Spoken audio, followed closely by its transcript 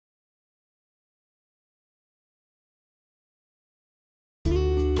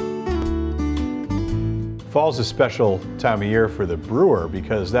Fall's a special time of year for the brewer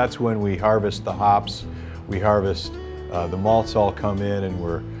because that's when we harvest the hops, we harvest the malts all come in, and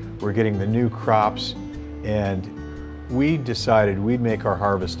we're getting the new crops. And we decided we'd make our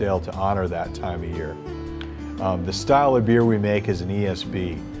harvest ale to honor that time of year. The style of beer we make is an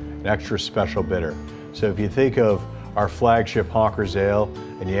ESB, an extra special bitter. So if you think of our flagship Honkers Ale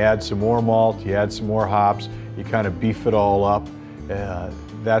and you add some more malt, you add some more hops, you kind of beef it all up,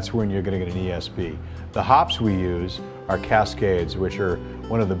 that's when you're going to get an ESB. The hops we use are Cascades, which are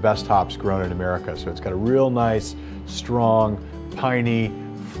one of the best hops grown in America. So it's got a real nice, strong, piney,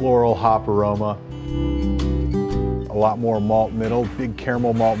 floral hop aroma. A lot more malt middle, big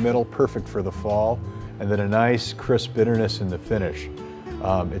caramel malt middle, perfect for the fall. And then a nice crisp bitterness in the finish.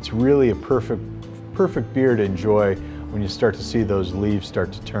 It's really a perfect beer to enjoy when you start to see those leaves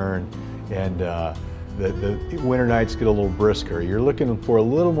start to turn and the winter nights get a little brisker. You're looking for a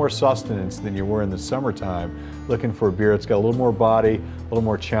little more sustenance than you were in the summertime, looking for a beer that's got a little more body, a little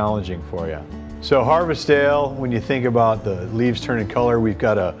more challenging for you. So Harvest Ale, when you think about the leaves turning color, we've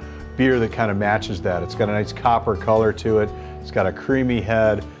got a beer that kind of matches that. It's got a nice copper color to it. It's got a creamy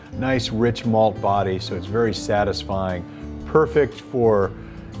head, nice rich malt body, so it's very satisfying. Perfect for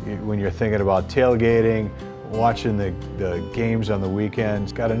when you're thinking about tailgating, watching the games on the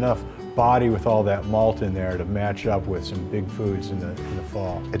weekends. It's got enough body with all that malt in there to match up with some big foods in the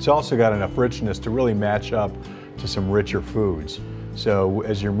fall. It's also got enough richness to really match up to some richer foods. So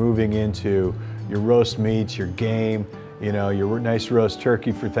as you're moving into your roast meats, your game, you know, your nice roast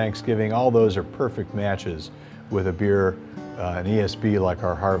turkey for Thanksgiving, all those are perfect matches with a beer, an ESB like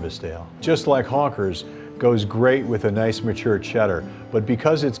our Harvest Ale. Just like Honkers, goes great with a nice mature cheddar, but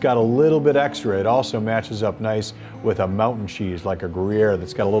because it's got a little bit extra, it also matches up nice with a mountain cheese like a Gruyere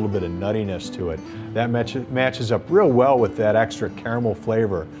that's got a little bit of nuttiness to it. That matches up real well with that extra caramel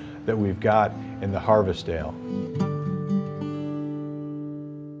flavor that we've got in the Harvest Ale.